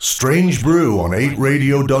Strange Brew on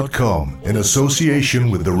 8radio.com in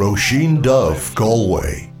association with the Roisin Dove,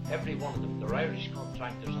 Galway. Every one of them, they're Irish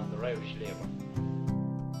contractors and they're Irish labour.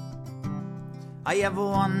 I have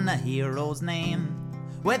won a hero's name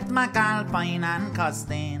with McAlpine and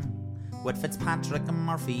Costain, with Fitzpatrick and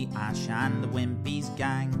Murphy, Ash and the Wimpy's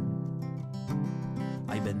gang.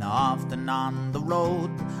 I've been often on the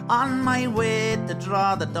road, on my way to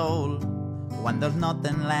draw the dole, when there's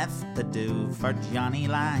nothing left to do for Johnny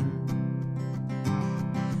Lang.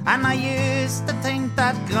 And I used to think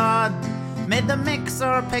that God made the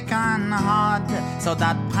mixer pick on hod, so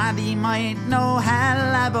that Paddy might know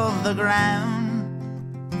hell above the ground.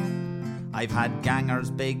 I've had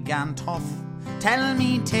gangers big and tough tell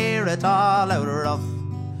me tear it all out rough,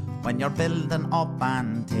 when you're building up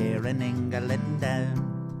and tearing England down.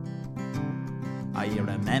 I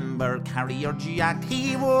remember Carrier Jack,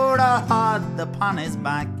 he wore a hod upon his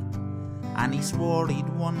back, and he swore he'd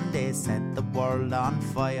one day set the world on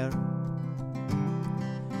fire.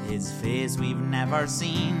 His face we've never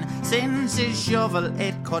seen since his shovel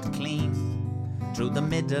it cut clean through the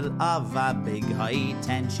middle of a big high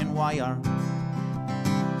tension wire.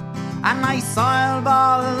 And I saw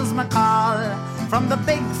Balls McCall from the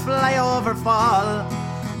big flyover fall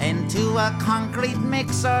into a concrete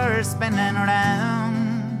mixer spinning round.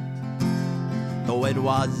 Though it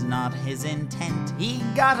was not his intent, he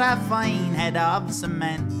got a fine head of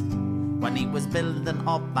cement when he was building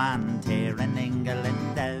up and tearing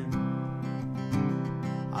England down.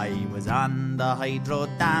 I was on the hydro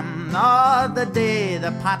dam the day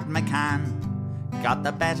that Pat McCann got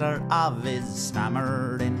the better of his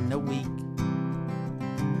stammer in a week.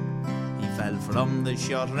 He fell from the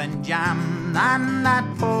shuttering jam, and that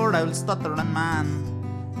poor old stuttering man,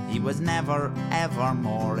 he was never ever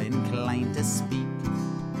more inclined to speak.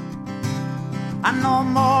 And no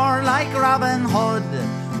more like Robin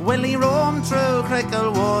Hood will he roam through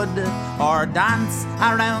Cricklewood or dance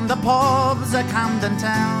around the pubs of Camden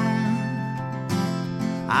Town.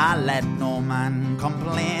 I'll let no man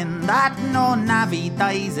complain that no navvy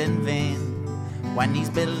dies in vain when he's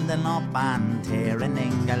building up and tearing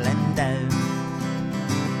England down.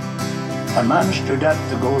 A man stood at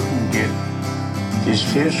the Golden Gate, his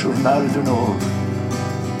face was gnarled and old.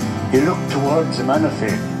 He looked towards the man of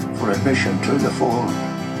faith for admission through the fold.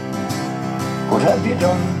 What have you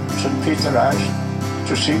done, St. Peter asked,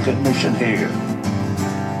 to seek admission here?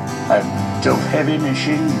 I've dove heavy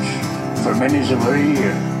machines for many's a weary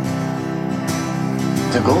year.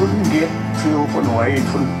 The Golden Gate flew open wide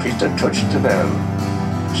when Peter touched the bell.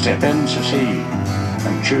 Step in, says he,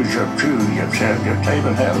 and choose your pew, you've served your time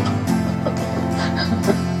in hell.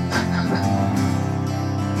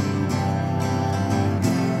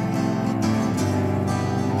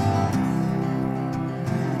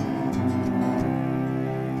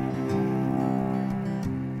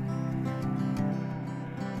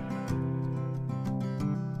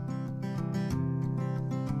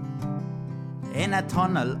 In a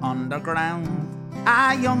tunnel underground,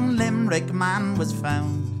 a young Limerick man was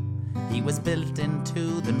found. He was built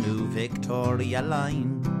into the new Victoria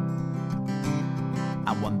line.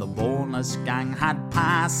 And when the bonus gang had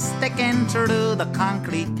passed, sticking through the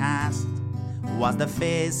concrete cast was the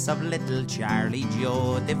face of little Charlie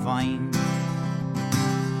Joe Devine.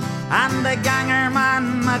 And the ganger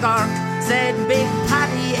man McGurk said Big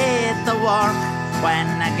Paddy ate the work when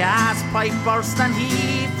a gas pipe burst and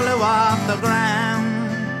he flew off the ground.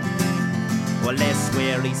 Well, I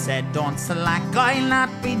swear, he said, don't slack, I'll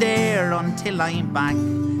not be there until I'm back.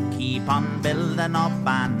 Keep on building up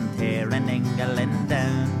and tearing England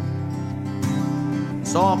down.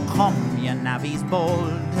 So come, you navvies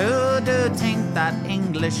bold, who do think that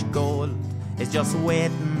English gold is just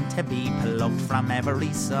waiting to be plucked from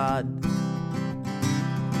every sod?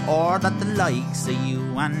 Or that the likes of you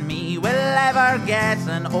and me will ever get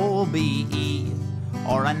an OBE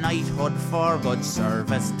or a knighthood for good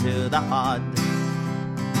service to the odd.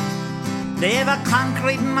 They've a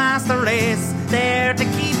concrete master race there to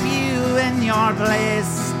keep you in your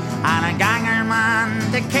place, and a ganger man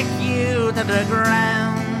to kick you to the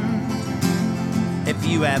ground. If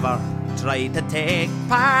you ever try to take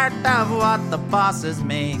part of what the bosses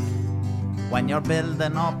make when you're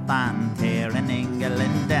building up and tearing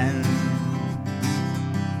England down.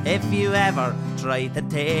 If you ever try to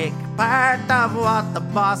take part of what the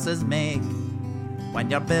bosses make when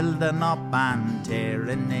you're building up and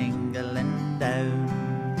tearing England down.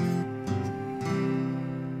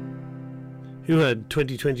 Who had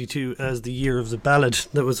 2022 as the year of the ballad?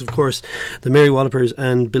 That was, of course, the Mary Wallopers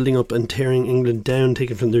and Building Up and Tearing England Down,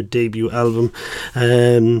 taken from their debut album.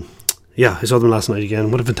 Yeah, I saw them last night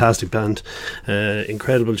again. What a fantastic band.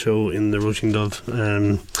 Incredible show in the Roisin Dove.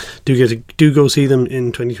 Do go see them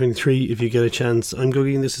in 2023 if you get a chance. I'm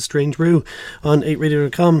Gogi and this is Strange Brew on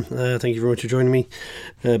 8radio.com. Thank you very much for joining me.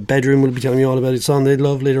 Bedroom will be telling me all about its song they'd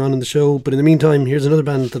love later on in the show. But in the meantime, here's another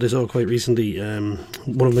band that I saw quite recently.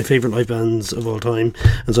 One of my favourite live bands of all time.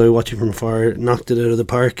 And so I watched it from afar, knocked it out of the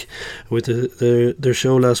park with their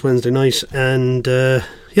show last Wednesday night. And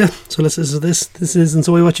yeah, so let's listen to this. This is And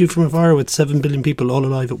So I Watch You From Afar with 7 billion people all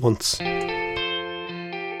alive at once.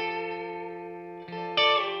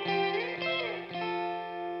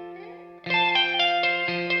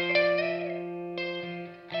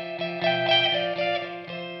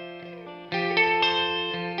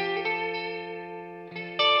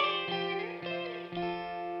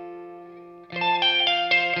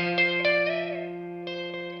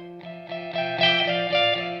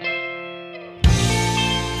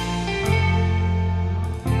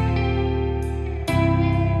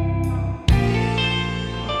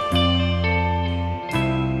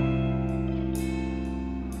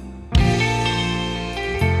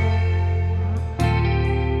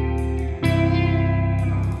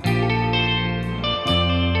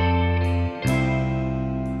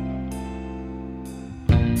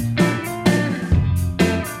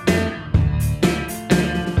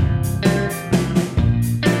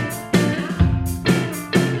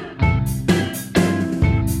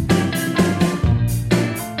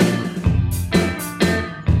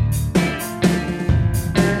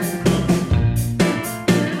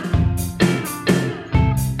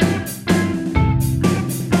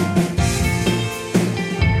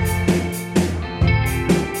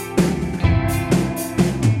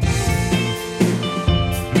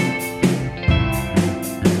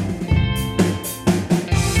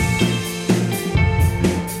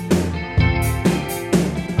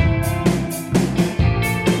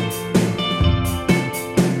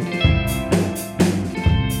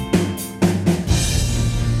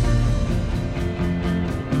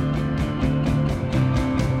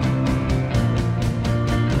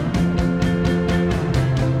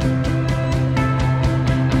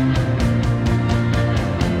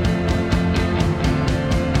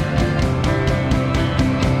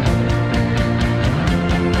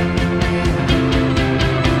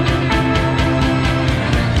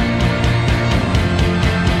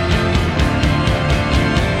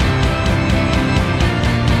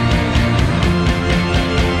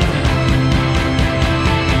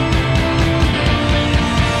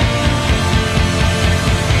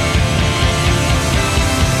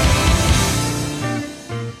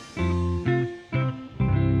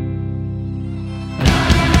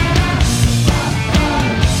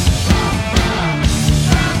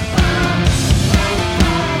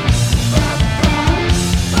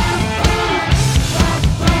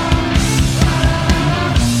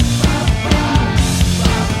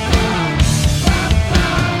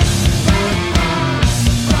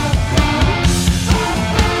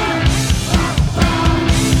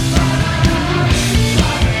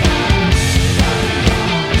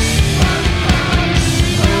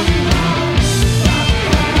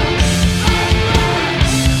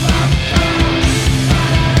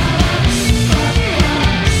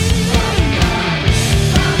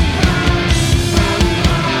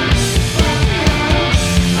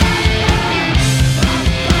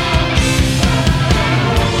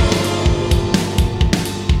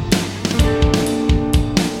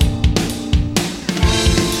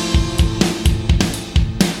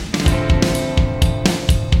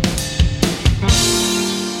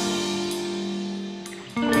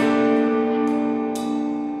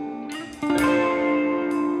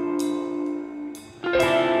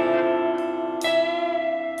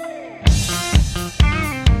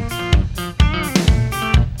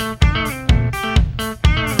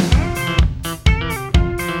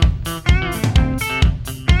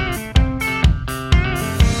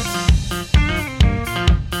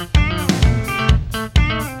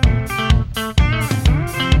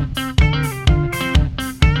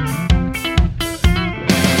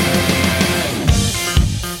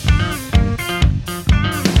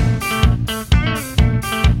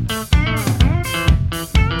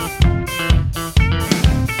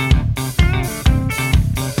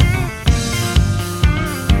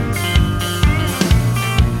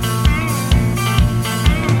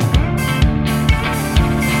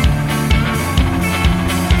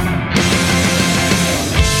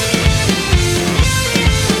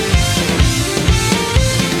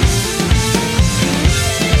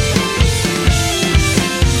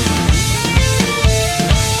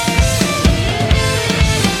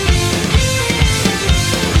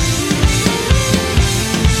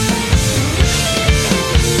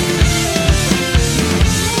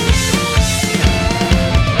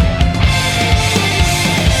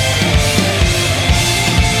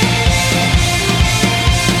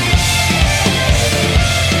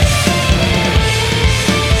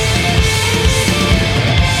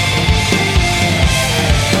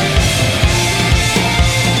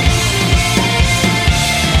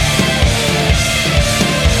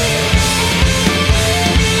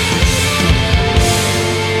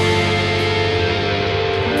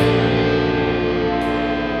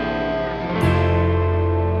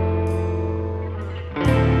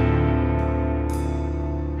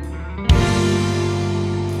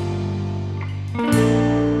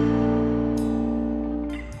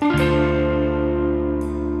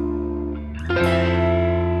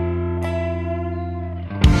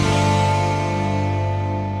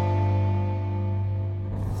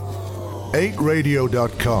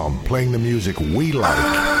 8radio.com, playing the music we like.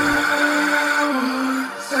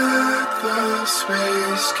 Let the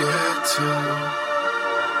space get to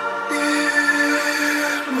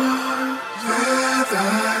it was where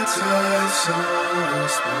that touch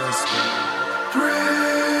us must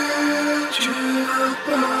bridge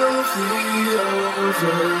above the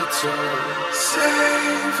overtones,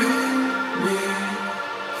 saving me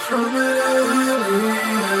from an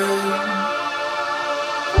alien.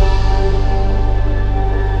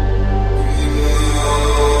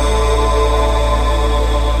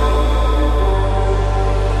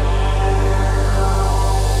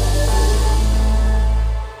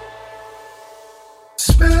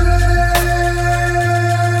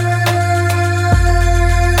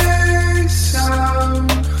 Space out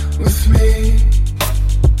with me,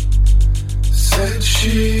 said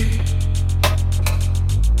she.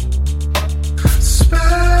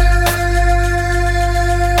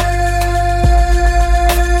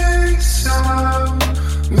 Space out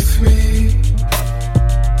with me,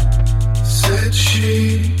 said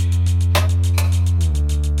she.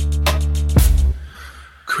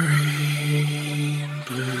 Green,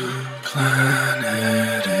 blue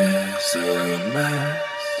planet is a mess,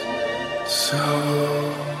 so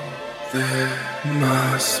there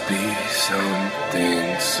must be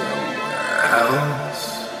something somewhere else.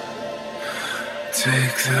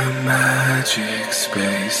 Take the magic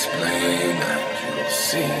space plane and you'll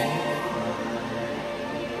see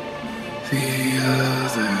the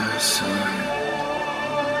other side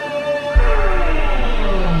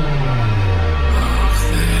of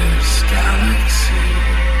this galaxy,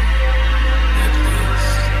 at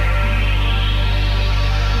least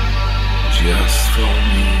just for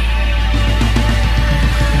me.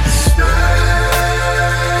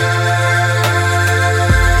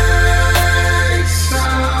 Space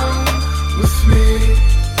out with me,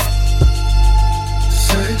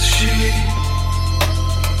 said she.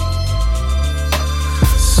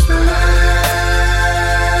 Space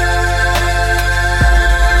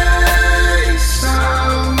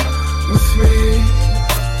out with me,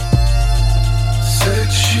 said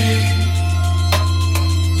she.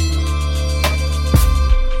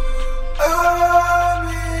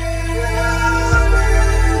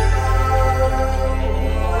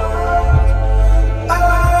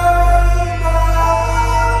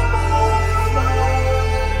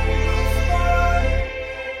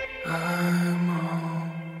 I'm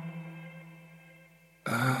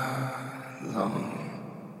all alone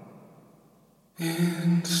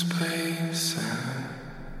in space and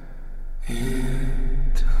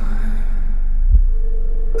in time.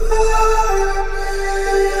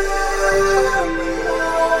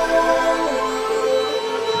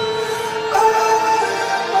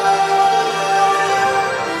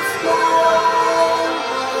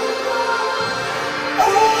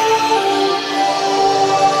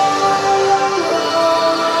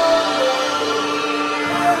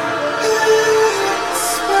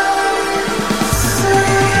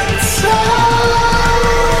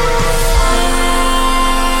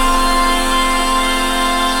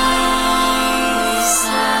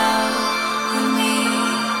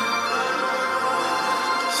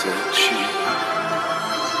 Said she.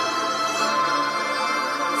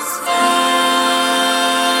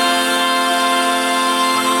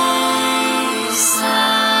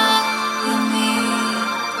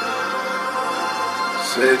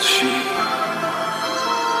 Said she.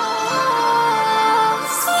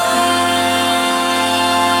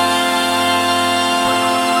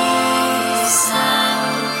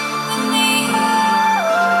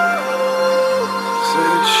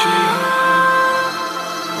 Said she.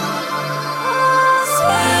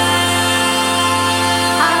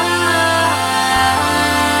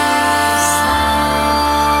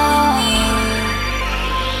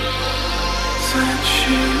 Said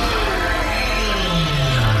she.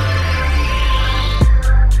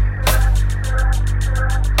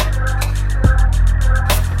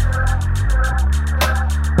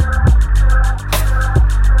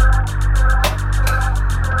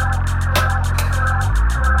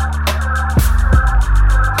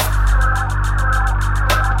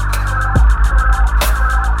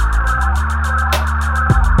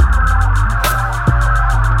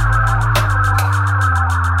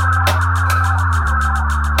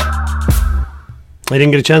 I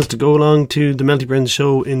didn't get a chance to go along to the Melty Brains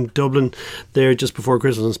show in Dublin there just before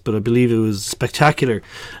Christmas, but I believe it was spectacular.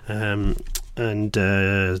 and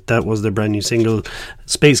that was their brand new single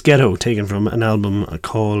Space Ghetto, taken from an album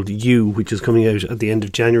called You, which is coming out at the end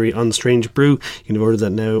of January on Strange Brew. You can order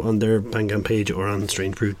that now on their Bandcamp page or on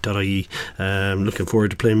strangebrew.ie. Looking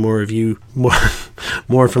forward to playing more of You,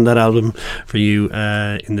 more from that album for you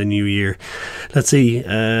in the new year. Let's see.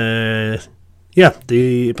 The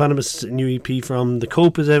eponymous new EP from The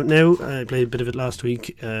Cope is out now. I played a bit of it last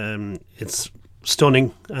week. It's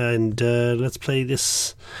stunning, and let's play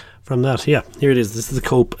this from that. Yeah, here it is. This is The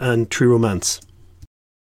Cope and True Romance.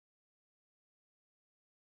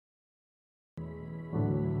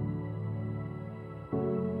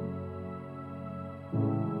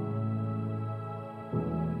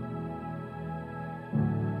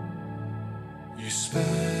 You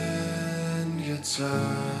spend your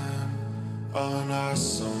time on our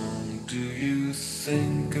song. Do you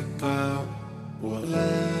think about what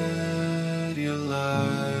led your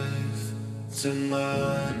life to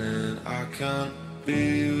mine? And I can't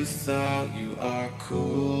be without you. Are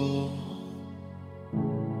cool,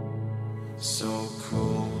 so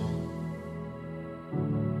cool.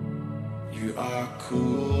 You are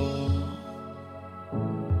cool,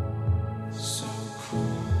 so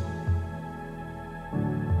cool.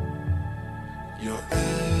 Your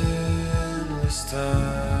endless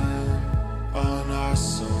time on our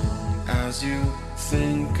song. As you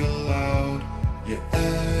think aloud, you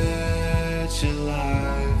edge your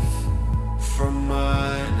life from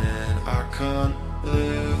mine, and I can't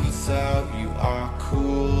live without you. Are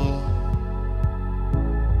cool,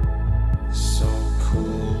 so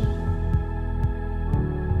cool.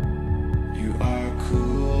 You are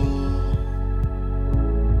cool,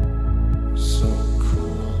 so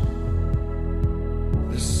cool.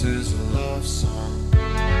 This is a love song.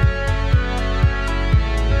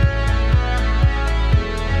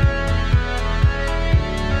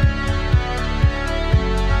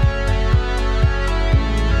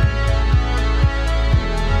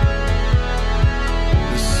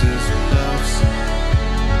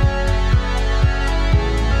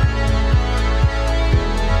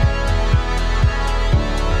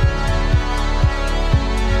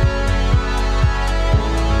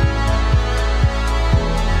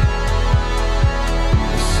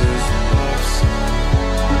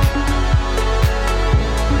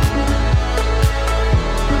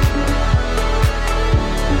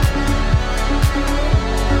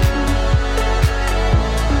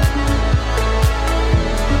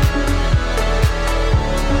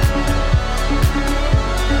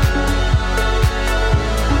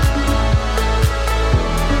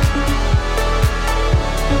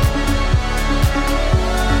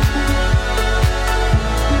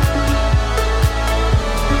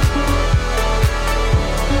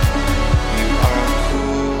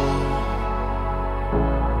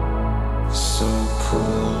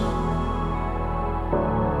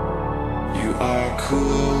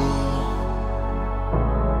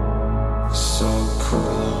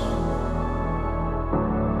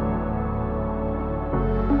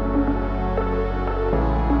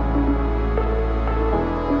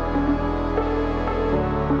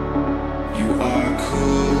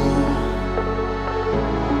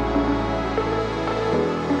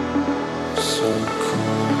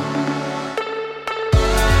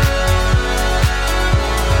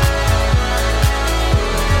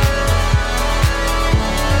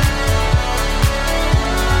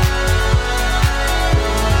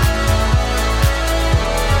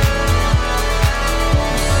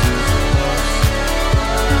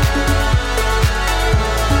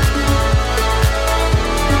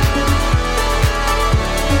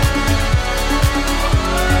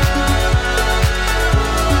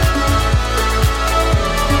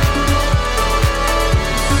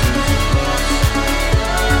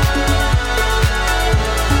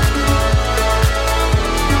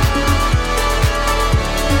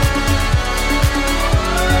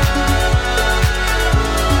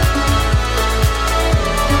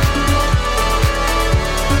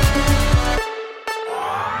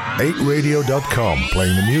 Radio.com,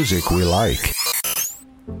 playing the music we like.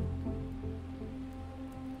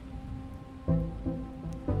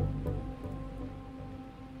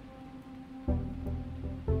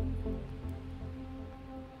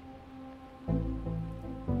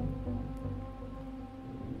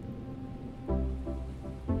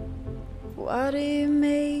 What do you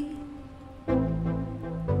mean?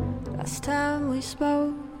 Last time we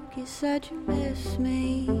spoke, you said you miss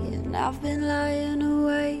me, and I've been lying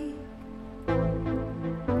awake,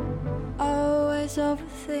 always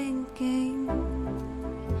overthinking.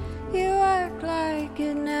 You act like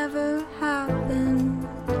it never happened.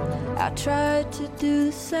 I tried to do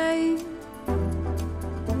the same,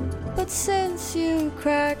 but since you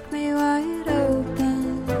cracked me wide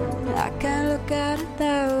open, I can't look at it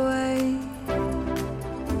that way.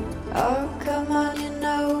 Oh, come on, you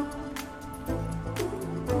know,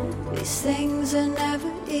 these things are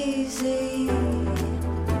never easy.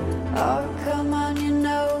 Oh, come on, you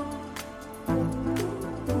know,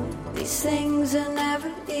 these things are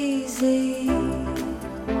never easy.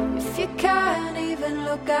 If you can't even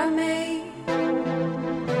look at me,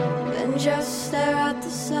 then just stare at the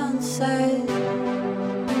sunset.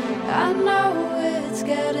 I know it's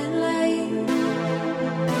getting late,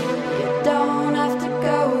 you don't have to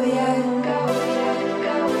go yet.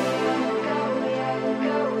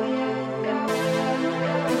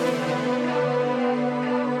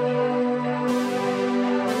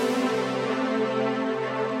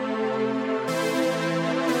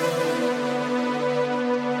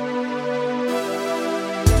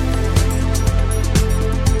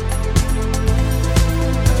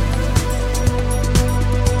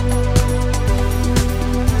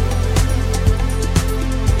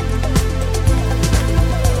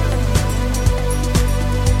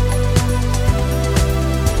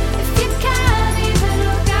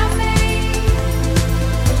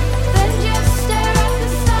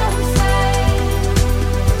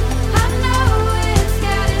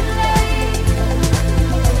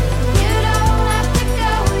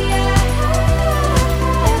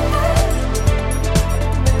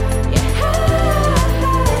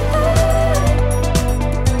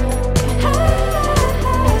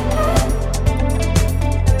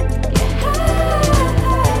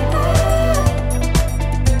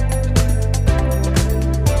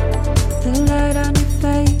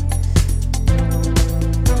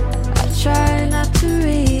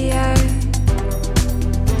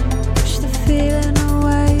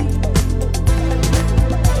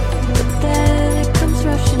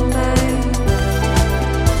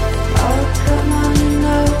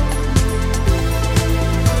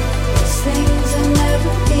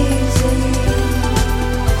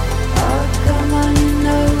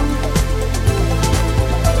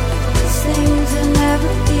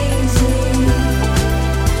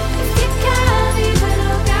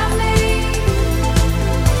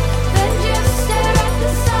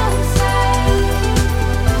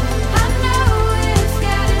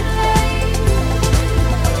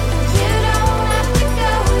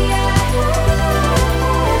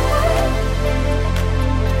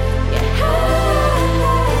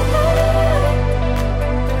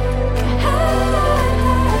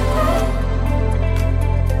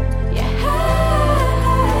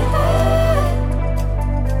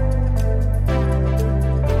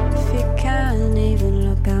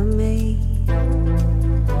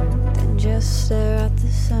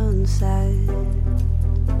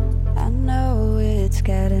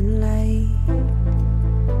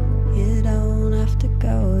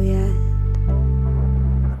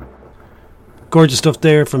 Gorgeous stuff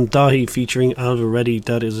there from Dahi featuring Alva Reddy.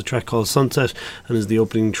 That is a track called Sunset and is the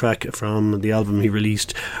opening track from the album he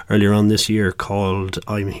released earlier on this year called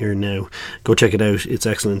I'm Here Now. Go check it out, it's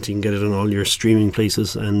excellent. You can get it on all your streaming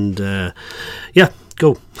places, and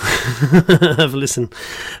go have a listen.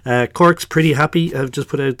 Cork's Pretty Happy have just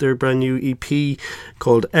put out their brand new EP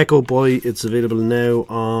called Echo Boy. It's available now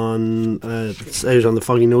on it's out on the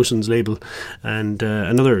Foggy Notions label, and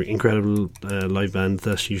another incredible live band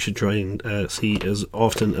that you should try and see as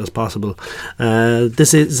often as possible.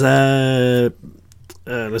 This is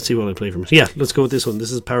let's see what I play from it. Yeah, let's go with this one.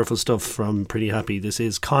 This is powerful stuff from Pretty Happy. This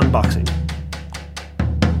is Con Boxing.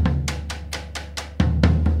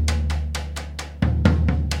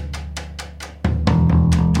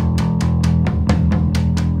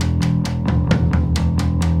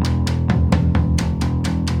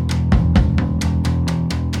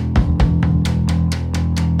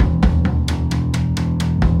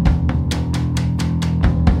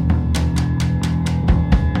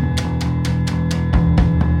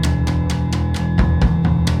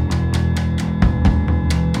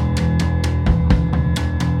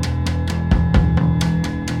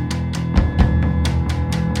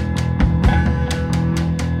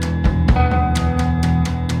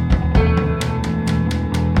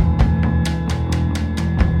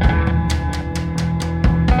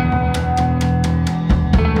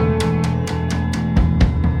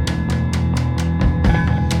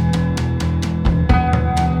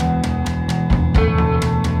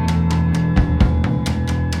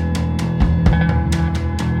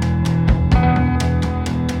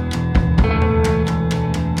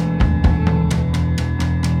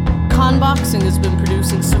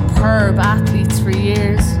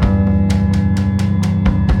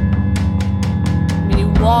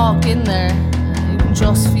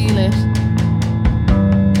 just feel it.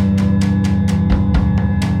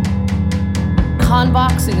 Con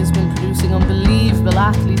boxing has been producing unbelievable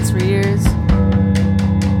athletes for years.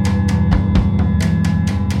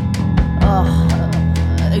 Oh,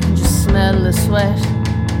 I can just smell the sweat.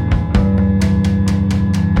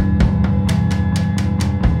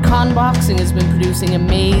 Con boxing has been producing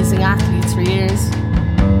amazing athletes for years.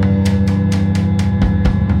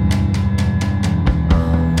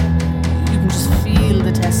 You can just feel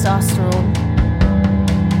the testosterone.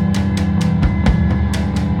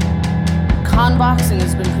 Con boxing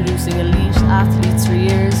has been producing elite athletes for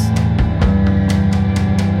years.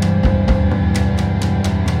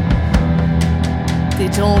 They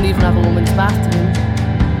don't even have a woman's bathroom.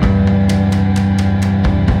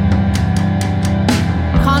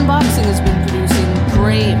 Con boxing has been producing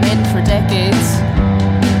great men for decades.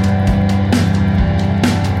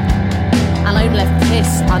 And I've left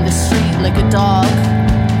piss on the street like a dog.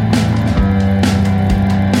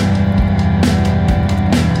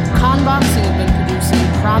 Con boxing have been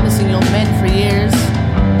producing promising young men for years.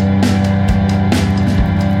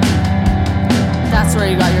 That's where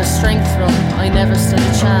you got your strength from. I never stood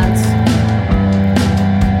a chance.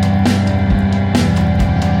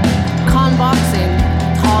 Con boxing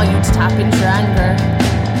taught you to tap into your anger.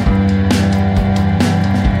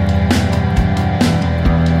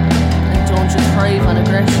 And don't you thrive on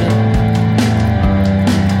aggression.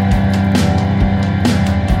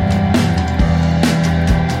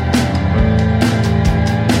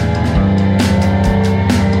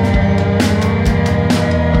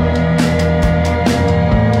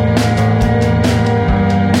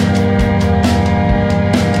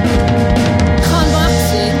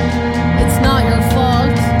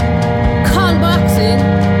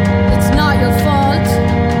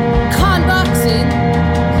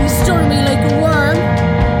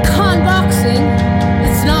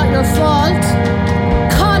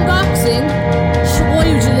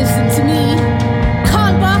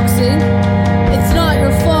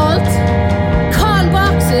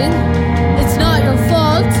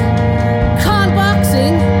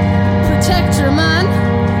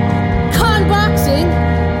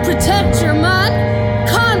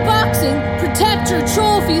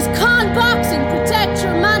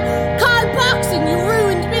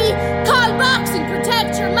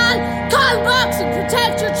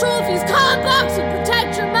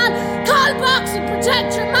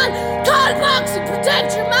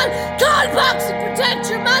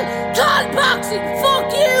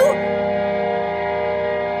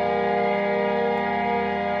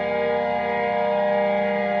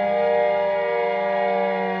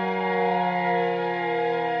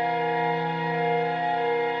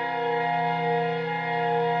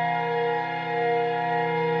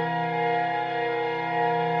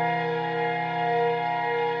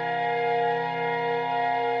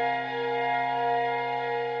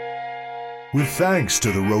 With thanks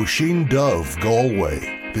to the Roisin Dove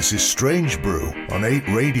Galway, this is Strange Brew on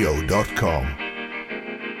 8radio.com.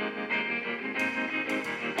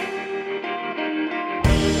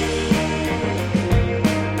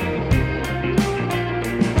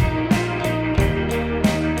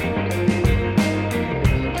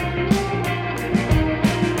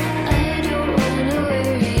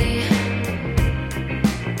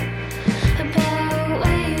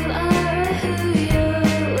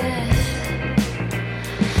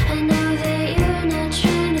 I know that you're not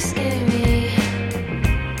trying to scare me.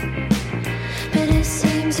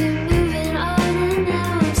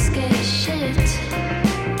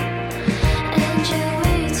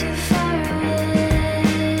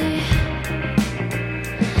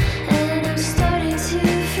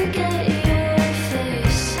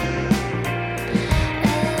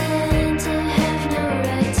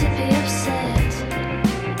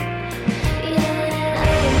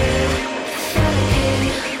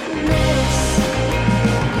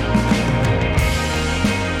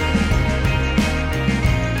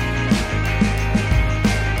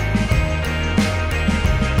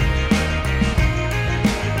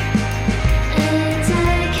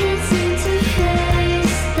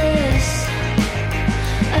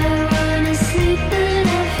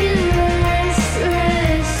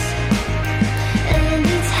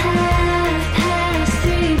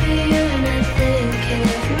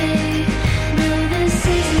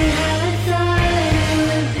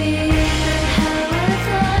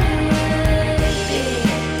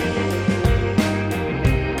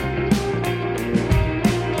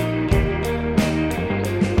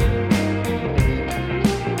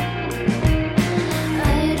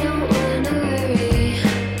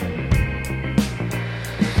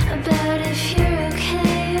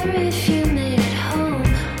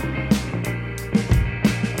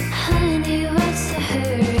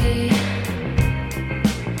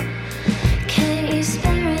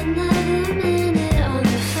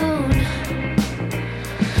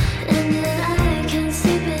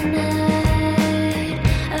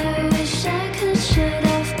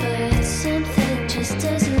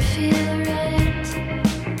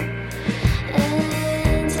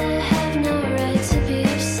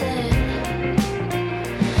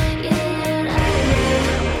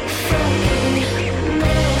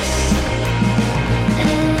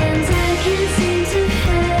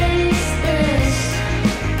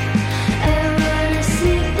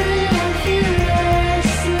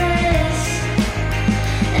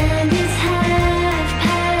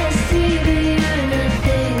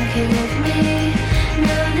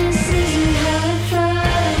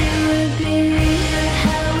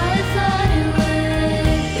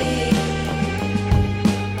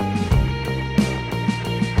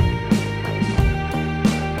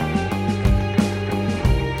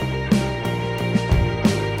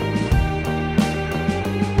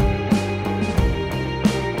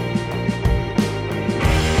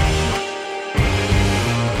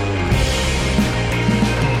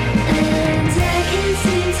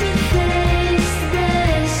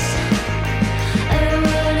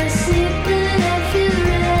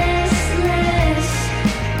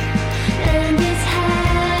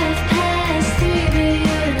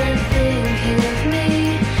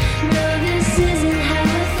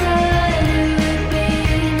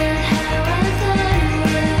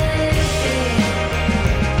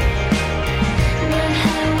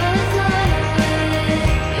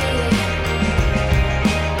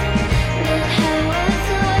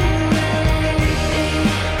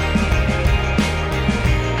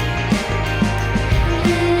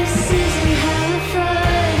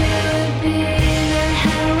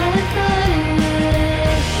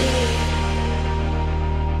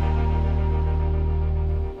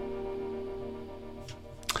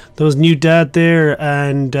 That was New Dad there,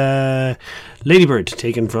 and Ladybird,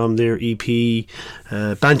 taken from their EP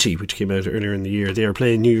Banshee, which came out earlier in the year. They are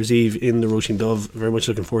playing New Year's Eve in the Roisin Dove. Very much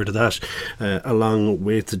looking forward to that, along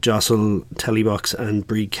with Jostle, Tellybox and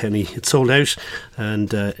Brie Kenny. It's sold out,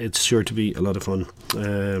 and it's sure to be a lot of fun.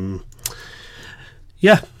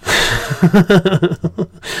 Yeah.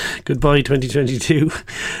 Goodbye 2022.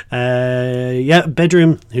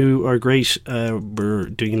 Bedroom, who are great, were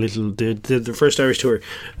doing a little, did their first Irish tour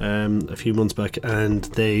a few months back, and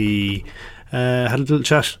they had a little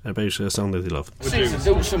chat about a song that they love.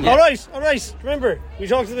 Alright, remember, we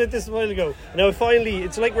talked about this a while ago. Now finally,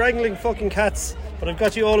 it's like wrangling fucking cats, but I've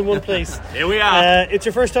got you all in one place. Here we are. It's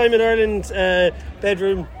your first time in Ireland.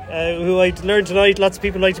 Bedroom, who I learned tonight, lots of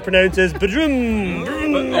people like to pronounce as Bedroom.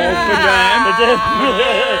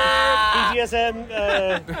 PTSM,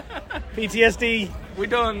 PTSD. We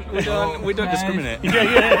don't discriminate.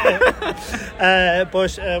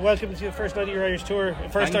 But welcome to the first night of your Irish tour.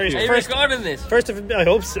 First Irish. Are you recording this? First of, I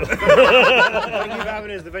hope so. Thank you for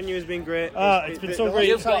having us. The venue has been great. It's been so great.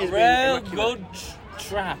 You've got real good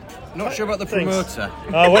trap. Not sure about the promoter.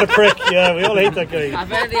 Oh, what a prick. Yeah, we all hate that guy. I've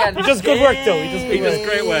heard He does good work though. He does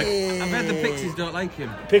great work. I've heard the Pixies don't like him.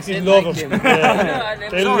 Pixies love him. Yeah.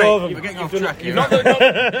 They love him. We're getting off track here. Not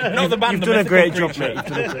the band. You've done a great job, mate.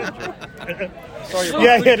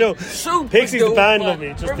 No. Pixies, the band, love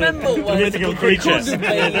me. Just remember the mythical creatures.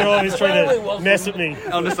 They're always trying to mess with me.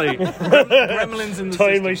 Honestly, gremlins in the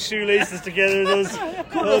tying my shoelaces together. Those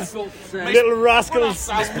little rascals.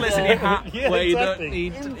 Misplacing your hat where you don't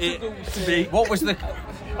need it to be. What was the...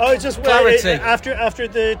 Oh, it's just clarity? After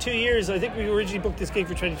the 2 years, I think we originally booked this gig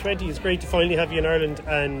for 2020. It's great to finally have you in Ireland,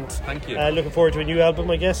 and thank you. Looking forward to a new album,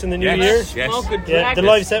 I guess, in the new year. Yes. Yeah, the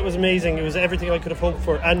live set was amazing. It was everything I could have hoped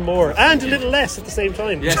for and more, and a little less at the same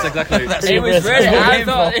time. Yes, exactly. It was really. I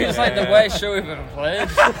thought it was like the worst show we've ever played.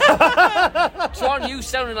 Sean, you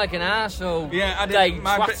sounded like an arsehole. Yeah, I did. Like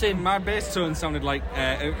My bass tone sounded like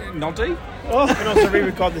Noddy. Oh. You can also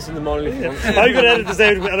re-record this in the morning if you want. I'm going to edit this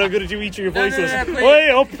out, and I'm going to do each of your voices. No, way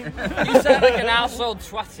up. You sound like an arsehole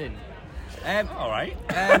twatting. Alright.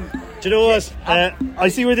 Do you know what? I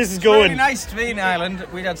see where this is It's going. really nice to be in Ireland.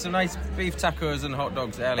 We had some nice beef tacos and hot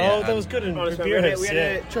dogs earlier. Oh, that was good in beer house. We had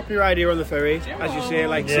a choppy ride here on the ferry, as you say,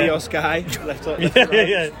 like sea or sky. Left But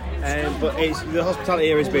the hospitality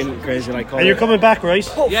here has been crazy. Like, and you're coming back, right?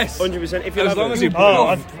 Yes, 100%. If you as long as you.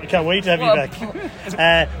 I can't wait to have you back.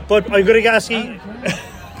 But I'm going to ask you.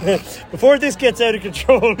 Before this gets out of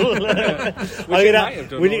control, can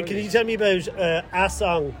you tell me about a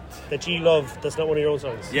song that you love that's not one of your own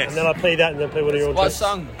songs? Yes. And then I'll play that and then play one of your own What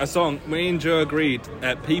songs. song? A song. Me and Joe agreed.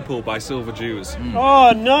 People by Silver Jews.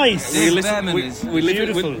 Oh, nice. We listen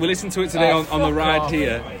to it today on the ride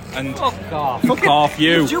here. And Fuck off. Fuck off,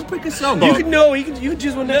 you. Did you pick a song? You can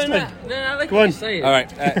choose one next time. No, like Go what on. you say. All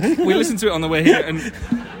right. We listened to it on the way here, and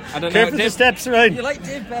I don't Careful know. the steps, Ryan. You like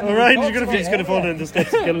Dave Berman? All right, he's going to fall down the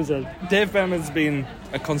steps and kill himself. Dave Berman's been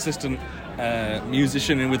a consistent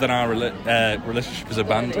musician within our relationship as a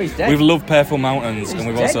band. We've loved Purple Mountains, and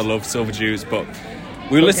we've also loved Silver Jews, but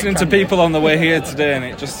we were listening to People on the way here today, and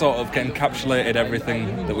it just sort of encapsulated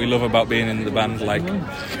everything that we love about being in the band. Like,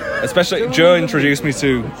 especially Joe introduced me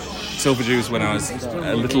to Silver Jews when I was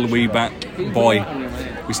a little wee boy.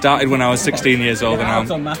 We started when I was 16 years old, and now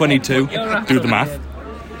I'm 22. Do the math.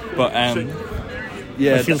 But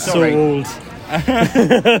yeah, I feel so old.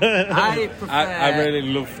 I really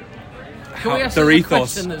love their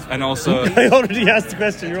ethos, and also I already asked the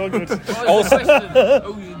question. You're all good.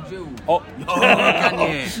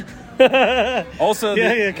 Also,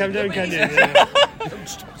 calm down, Kanye.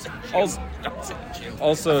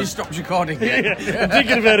 Also, you stopped recording yet? I'm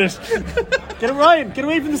thinking about it. Get it, Ryan. Get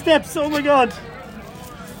away from the steps. Oh my God.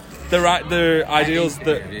 the ideals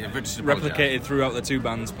that replicated throughout the two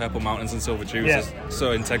bands, Purple Mountains and Silver Jews, is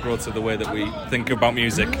so integral to the way that we think about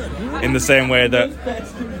music. In the same way that,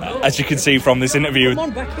 as you can see from this interview,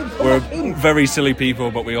 we're very silly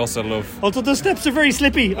people, but we also love. Also, those steps are very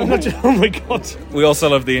slippy. I'm not. Oh my God. We also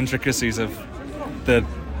love the intricacies of the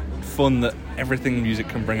fun that everything music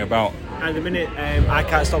can bring about. And the minute I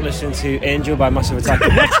can't stop listening to Angel by Massive Attack.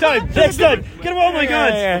 next time. Get him. Oh my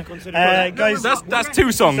God. Guys, that's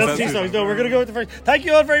two songs. That's two songs. No, we're going to go with the first. Thank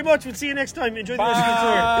you all very much. We'll see you next time. Enjoy the rest of your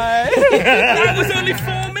tour. That was only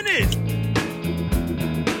 4 minutes.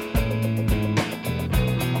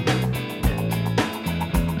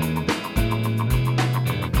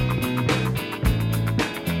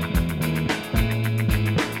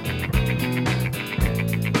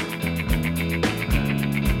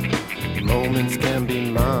 Moments can be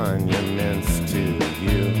monuments to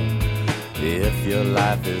you if If your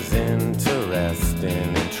life is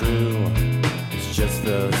interesting and true, it's just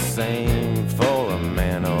the same for a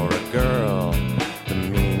man or a girl. The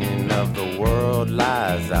meaning of the world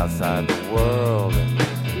lies outside the world.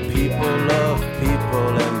 People love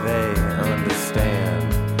people and they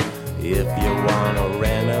understand. If you wanna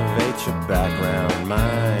renovate your background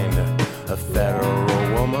mind, a federal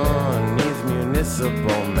woman needs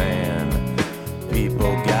municipal man.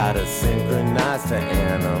 People gotta synchronize to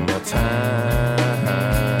animal time.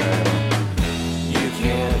 You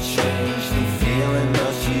can't change the feeling,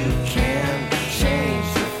 but you can change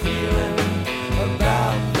the feeling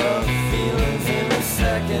about the feelings in a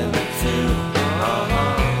second or two.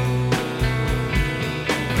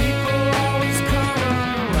 People always come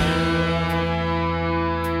around.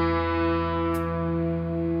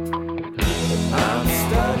 I'm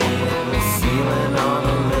studying the ceiling on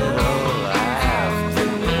a little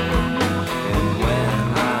afternoon, and when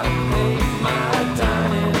I paint my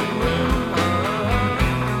dining room,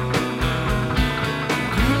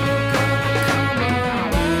 people gonna come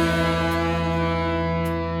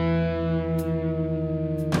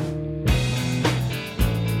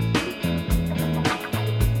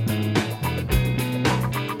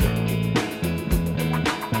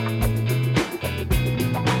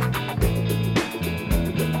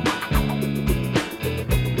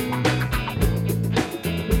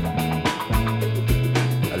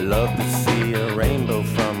I love to see a rainbow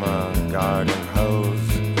from a garden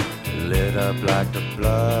hose, lit up like the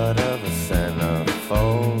blood of a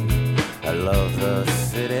centerfold. I love the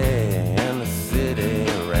city and the city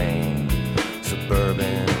rain,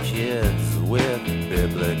 suburban kids with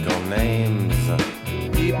biblical names.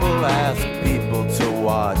 People ask people to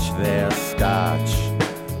watch their scotch.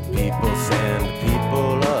 People send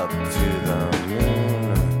people up to the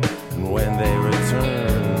moon, and when they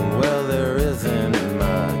return, well, there isn't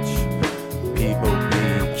much. People be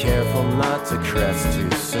careful not to crest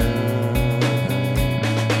too soon.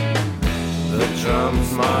 The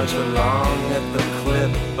drums march along at the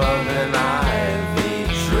clip of an ivy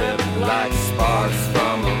drip, like sparks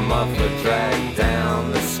from a muffler dragged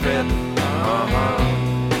down the strip.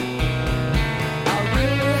 I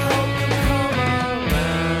really hope you come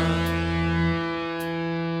around.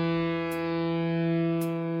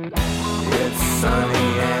 It's sunny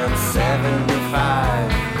and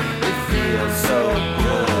 75. It feels so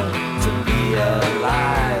good to be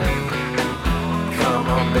alive. Come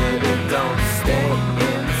on, baby, don't stay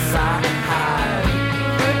inside.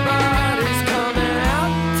 Everybody's coming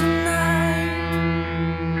out tonight.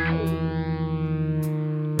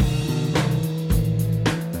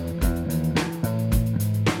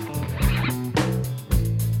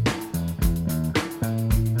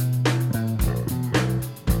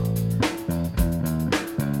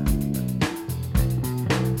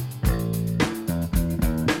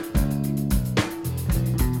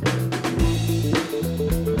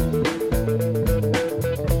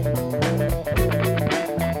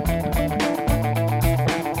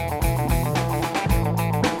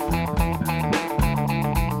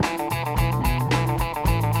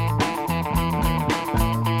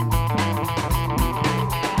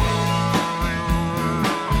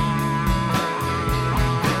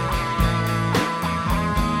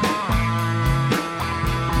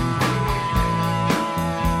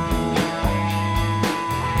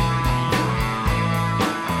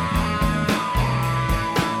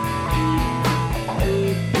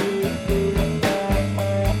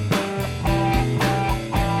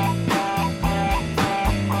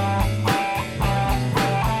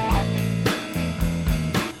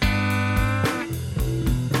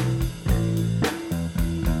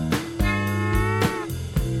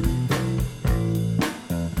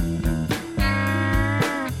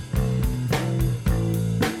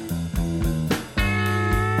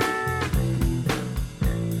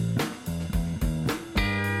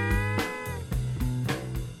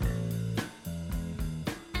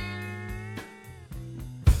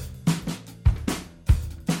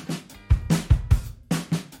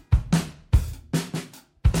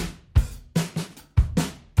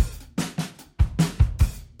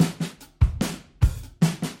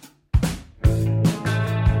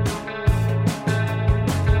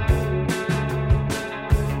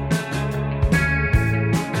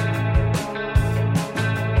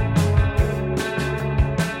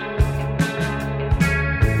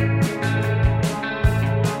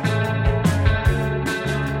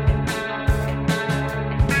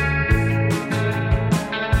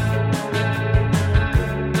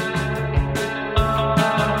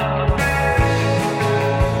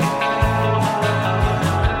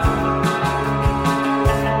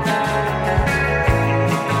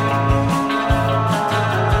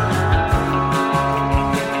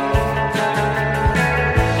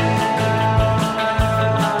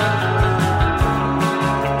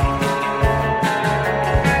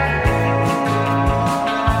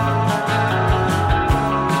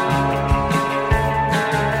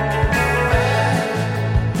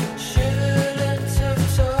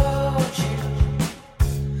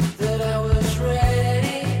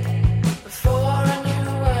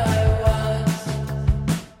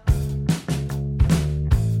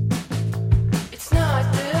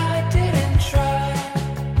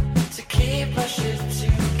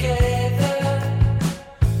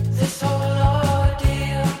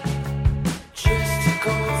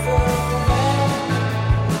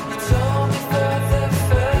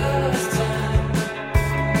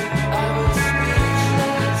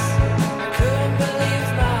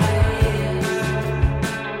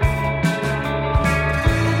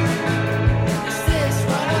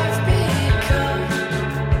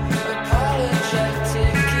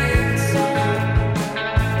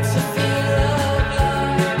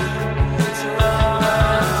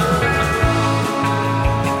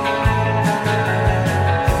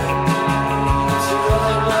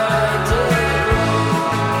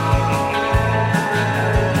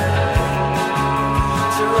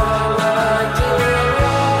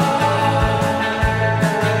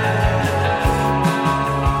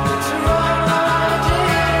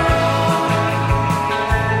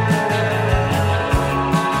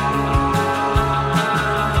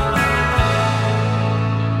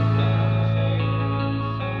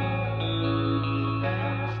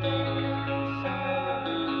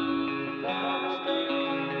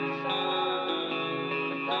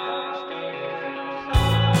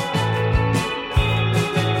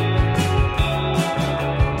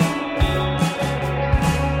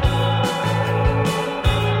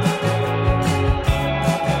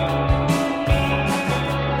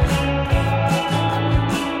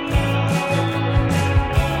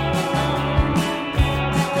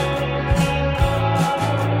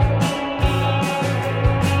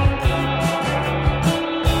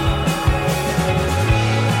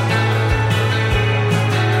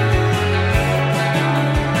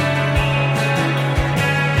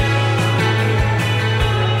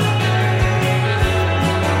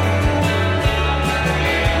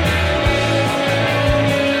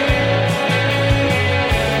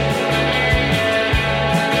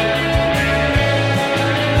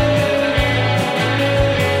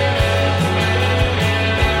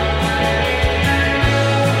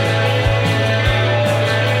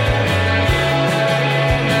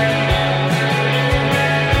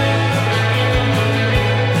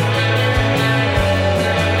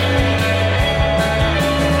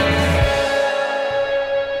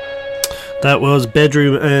 That was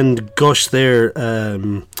Bedroom and Gush there,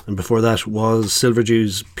 and before that was Silver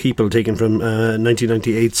Jew's People, taken from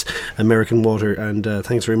 1998's American Water. And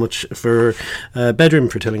thanks very much for Bedroom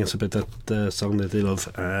for telling us about that song that they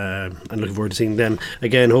love. I'm looking forward to seeing them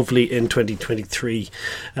again, hopefully in 2023.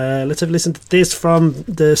 Let's have a listen to this from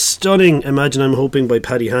the stunning Imagine I'm Hoping by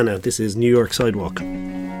Paddy Hanna. This is New York Sidewalk.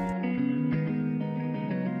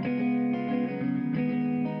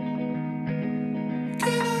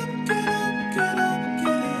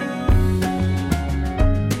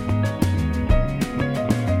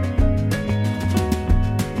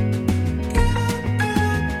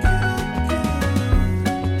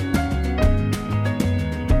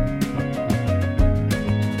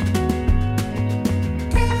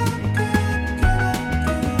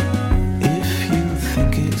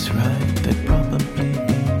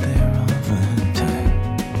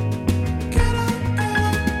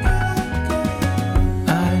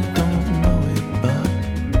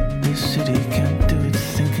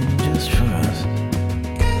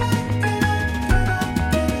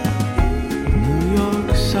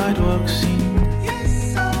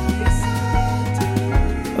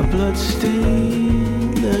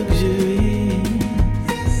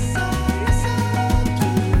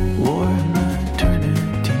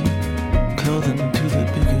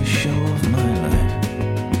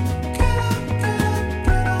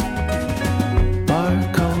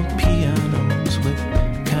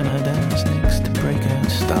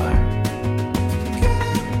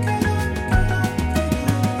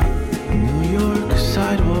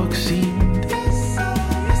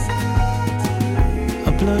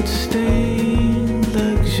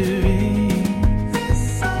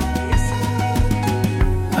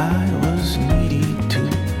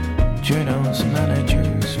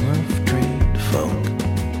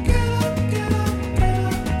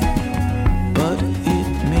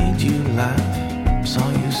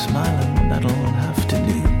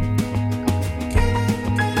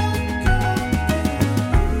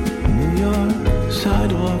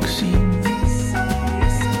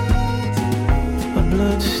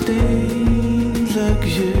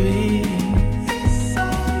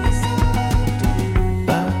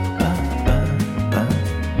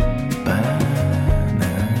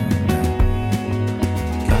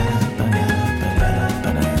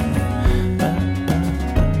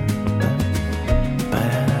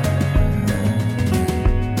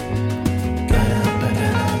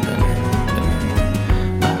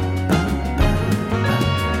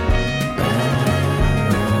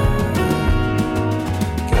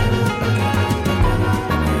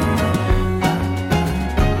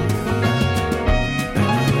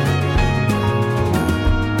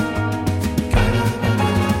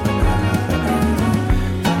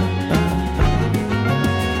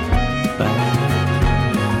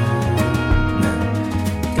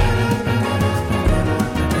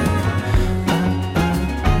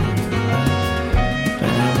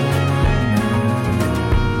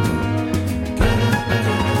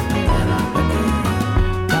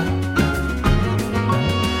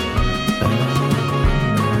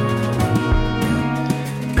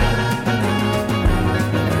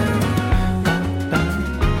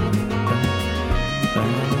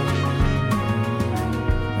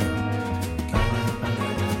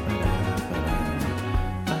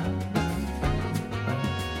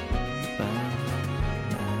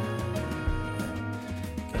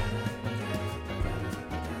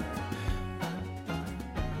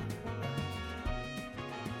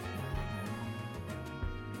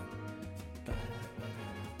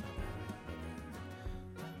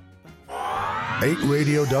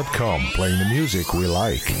 .8radio.com, playing the music we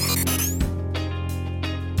like.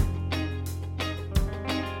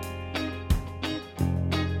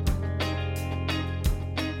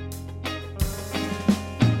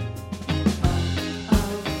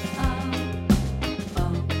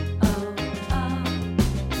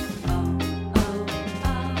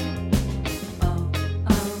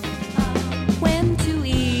 When to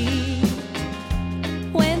eat,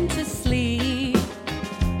 when to sleep.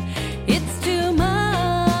 It's too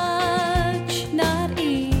much, not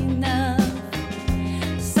enough.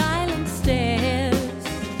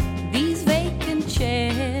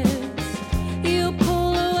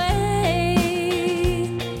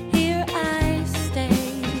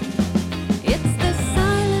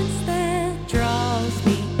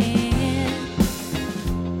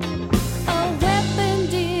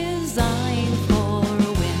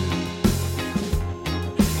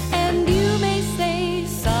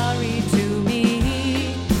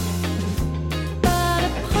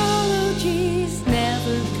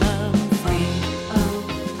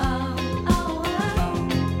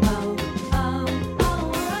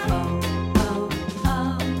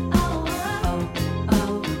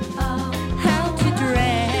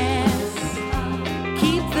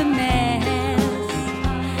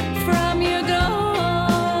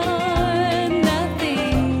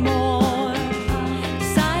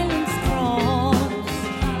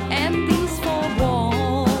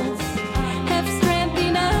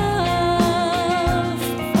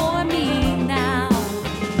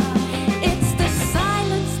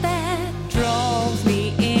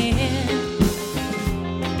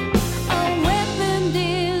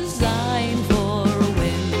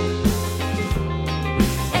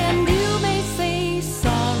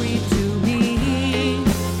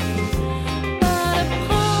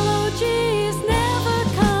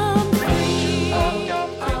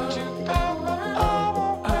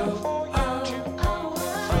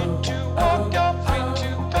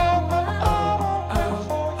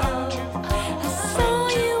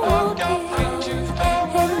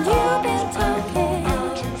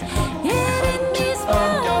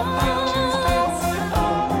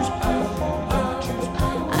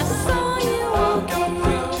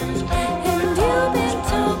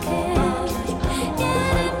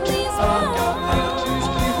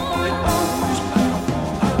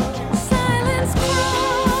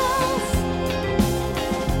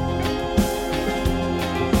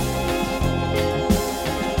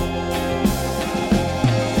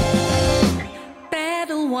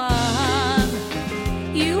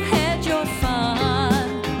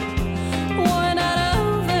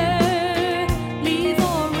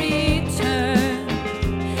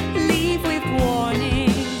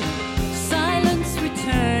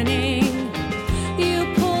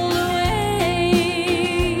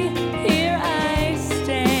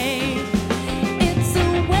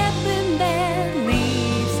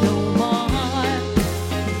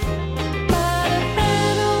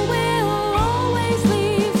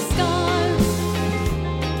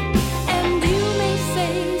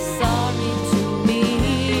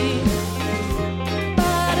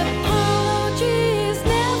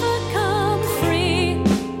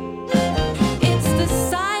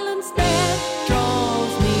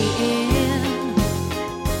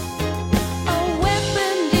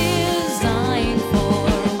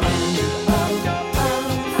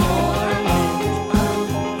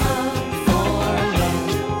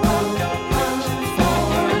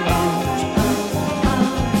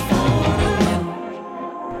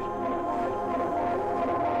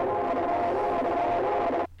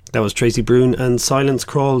 That was Tracy Brune and Silence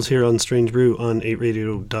Crawls here on Strange Brew on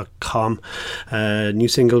 8radio.com. New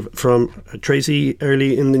single from Tracy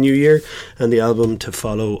early in the new year, and the album to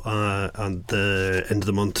follow on the end of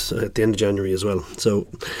the month, at the end of January as well. So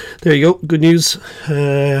there you go, good news.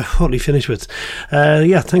 What do we finish with?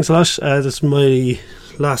 Thanks a lot. That's my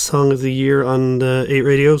last song of the year on the 8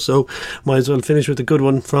 Radio, so might as well finish with a good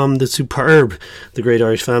one from the superb The Great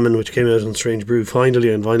Irish Famine, which came out on Strange Brew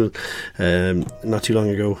finally on vinyl not too long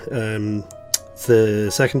ago. It's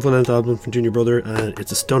the second full length album from Junior Brother, and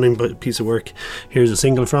it's a stunning piece of work. Here's a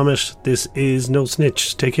single from it. This is No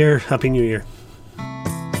Snitch. Take care, Happy New Year.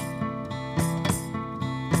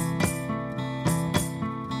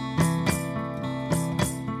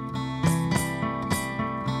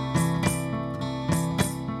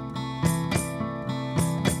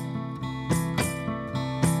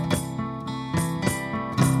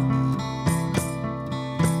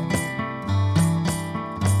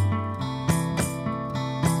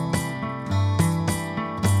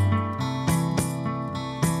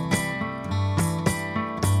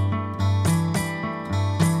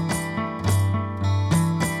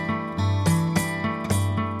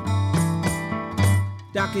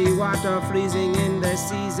 Ducky water freezing in the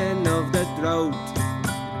season of the drought.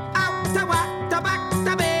 Out to walk to back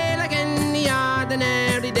to bail again the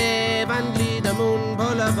ordinary day, and lead the moon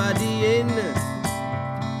pull a body in.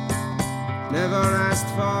 Never asked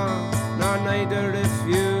for, nor neither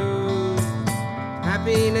refused.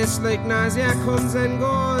 Happiness like nausea comes and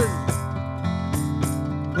goes.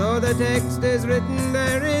 Though the text is written,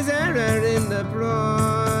 there is error in the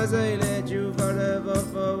prose. I'll hate you forever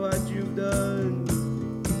for what you've done.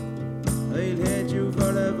 I'll hate you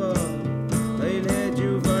forever. I'll hate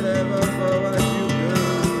you forever for what you've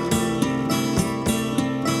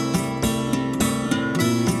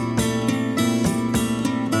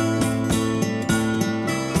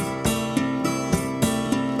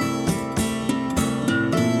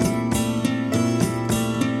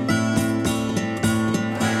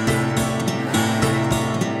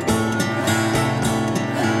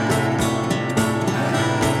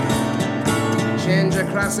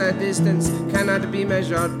across a distance cannot be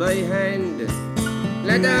measured by hand.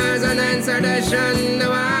 Letters unanswered shun the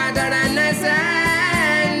water and the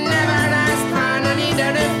sand. Never ask for nor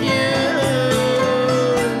neither refuse.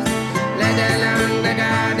 Let alone the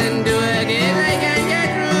garden do again, I can get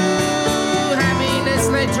through. Happiness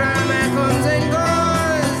like trauma comes and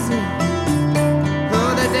goes.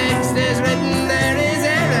 Though the text is written, there is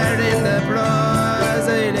error in the prose.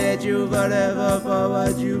 I'll hate you forever for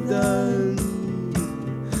what you've done.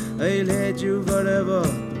 I'll hate you forever.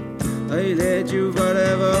 I'll hate you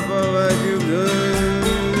forever for what you've done.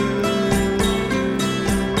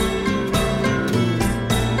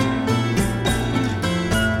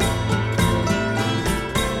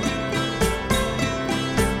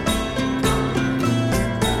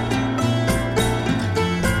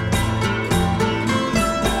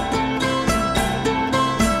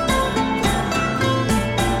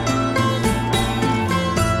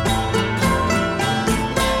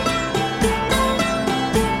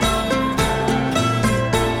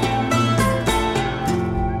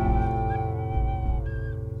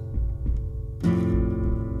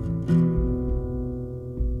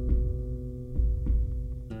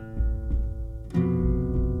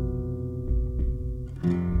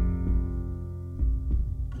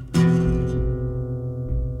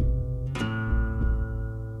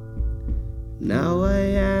 Now I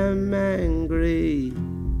am angry,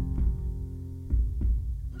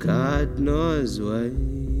 God knows why.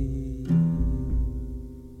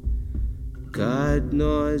 God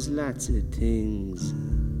knows lots of things,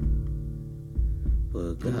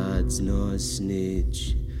 but God's no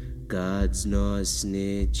snitch. God's no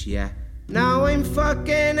snitch, yeah. Now I'm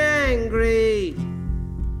fucking angry.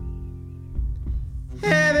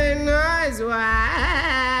 Heaven knows why.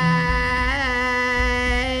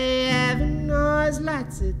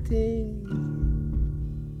 Lots of things,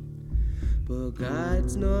 but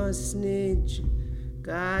God's no snitch.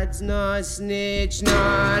 God's no snitch. No,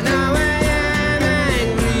 now I am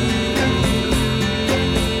angry.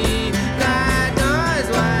 God knows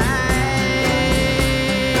why.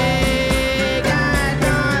 God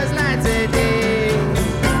knows lots of things,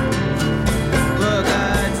 but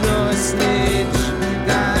God's no snitch.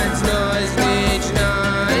 God's no snitch. No,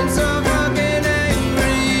 I'm so fucking angry.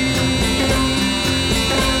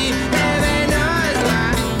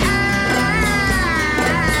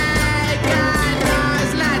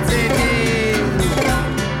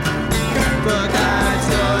 But God's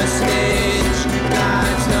no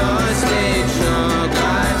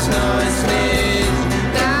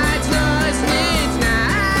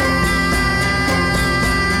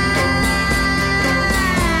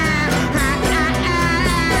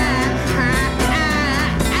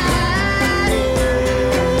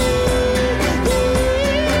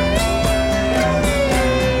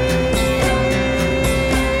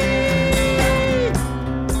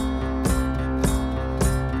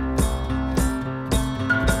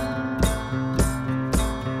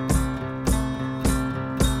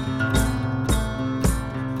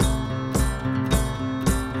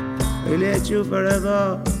hate you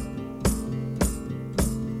forever.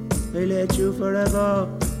 I'll hate you forever.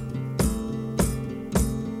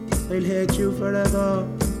 I'll hate you forever.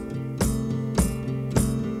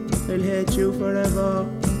 I'll hate you forever.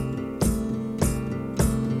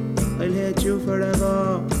 I'll hate you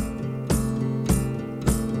forever.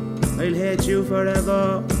 I'll hate you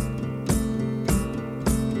forever.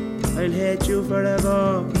 I'll hate you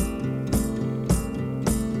forever.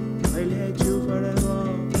 I'll hate you forever.